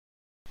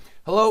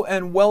Hello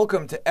and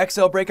welcome to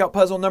Excel Breakout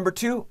Puzzle number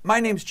 2. My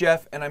name's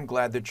Jeff and I'm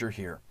glad that you're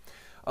here.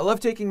 I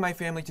love taking my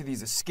family to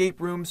these escape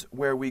rooms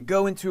where we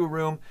go into a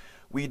room,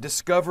 we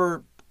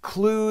discover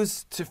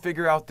clues to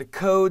figure out the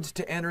codes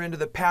to enter into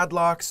the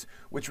padlocks,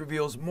 which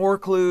reveals more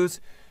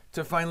clues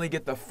to finally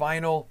get the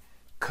final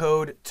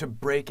code to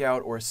break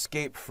out or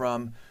escape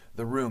from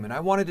the room. And I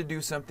wanted to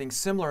do something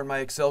similar in my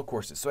Excel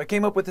courses. So I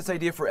came up with this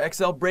idea for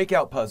Excel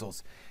Breakout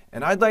Puzzles.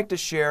 And I'd like to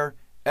share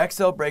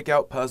Excel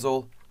Breakout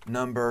Puzzle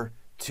number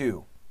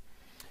 2.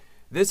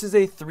 This is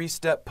a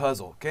 3-step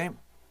puzzle, okay?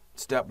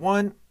 Step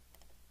 1,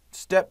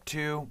 step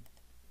 2,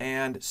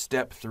 and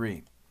step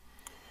 3.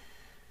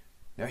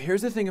 Now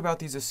here's the thing about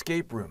these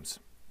escape rooms.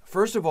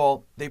 First of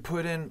all, they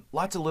put in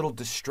lots of little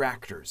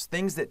distractors,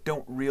 things that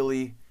don't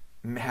really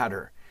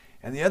matter.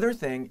 And the other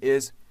thing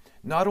is,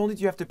 not only do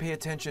you have to pay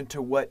attention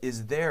to what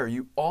is there,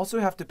 you also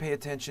have to pay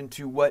attention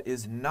to what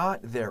is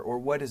not there or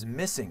what is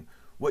missing,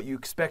 what you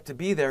expect to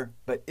be there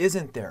but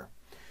isn't there.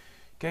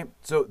 Okay,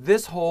 so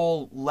this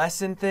whole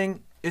lesson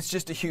thing, it's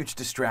just a huge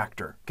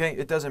distractor. Okay,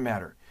 it doesn't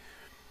matter.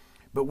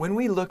 But when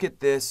we look at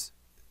this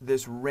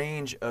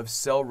range of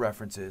cell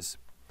references,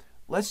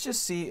 let's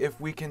just see if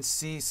we can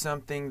see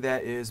something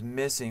that is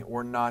missing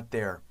or not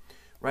there.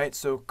 Right,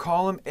 so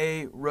column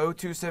A, row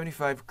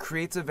 275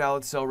 creates a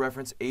valid cell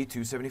reference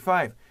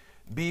A275.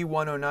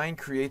 B109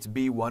 creates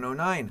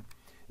B109.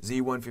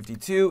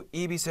 Z152,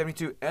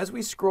 EB72. As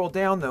we scroll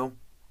down though,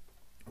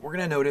 we're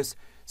going to notice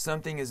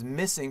something is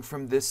missing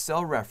from this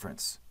cell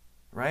reference,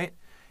 right?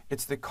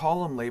 It's the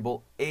column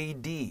label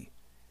AD.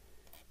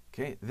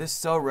 Okay, this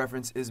cell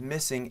reference is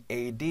missing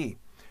AD.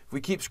 If we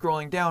keep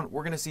scrolling down,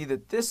 we're going to see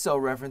that this cell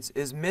reference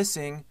is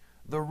missing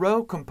the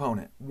row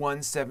component,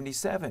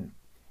 177.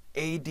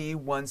 AD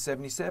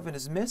 177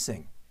 is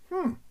missing.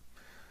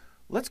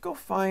 Let's go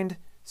find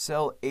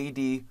cell AD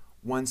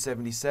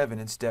 177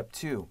 in step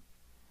 2.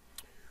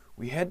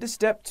 We head to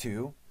step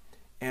 2.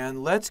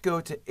 And let's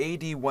go to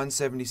AD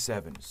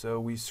 177. So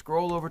we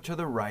scroll over to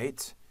the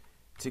right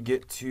to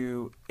get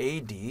to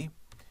AD,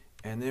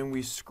 and then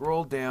we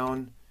scroll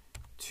down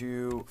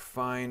to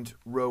find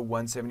row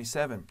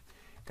 177.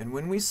 And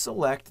when we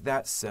select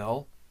that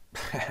cell,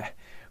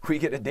 we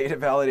get a data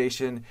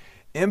validation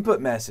input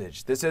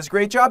message that says,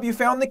 "Great job, you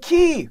found the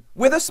key,"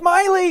 with a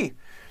smiley.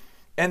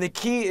 And the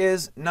key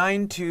is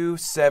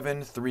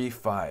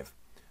 92735.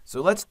 So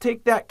let's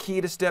take that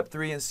key to step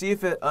 3 and see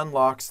if it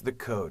unlocks the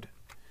code.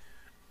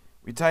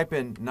 We type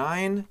in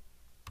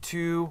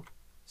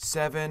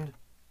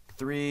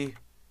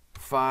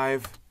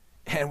 92735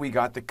 and we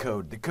got the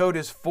code. The code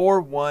is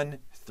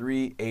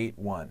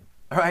 41381.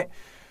 All right.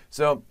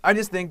 So I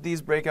just think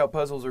these breakout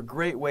puzzles are a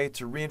great way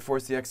to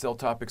reinforce the Excel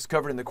topics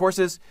covered in the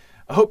courses.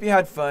 I hope you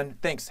had fun.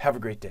 Thanks. Have a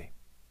great day.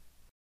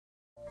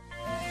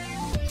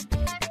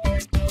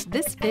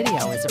 This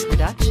video is a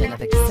production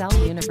of Excel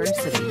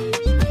University.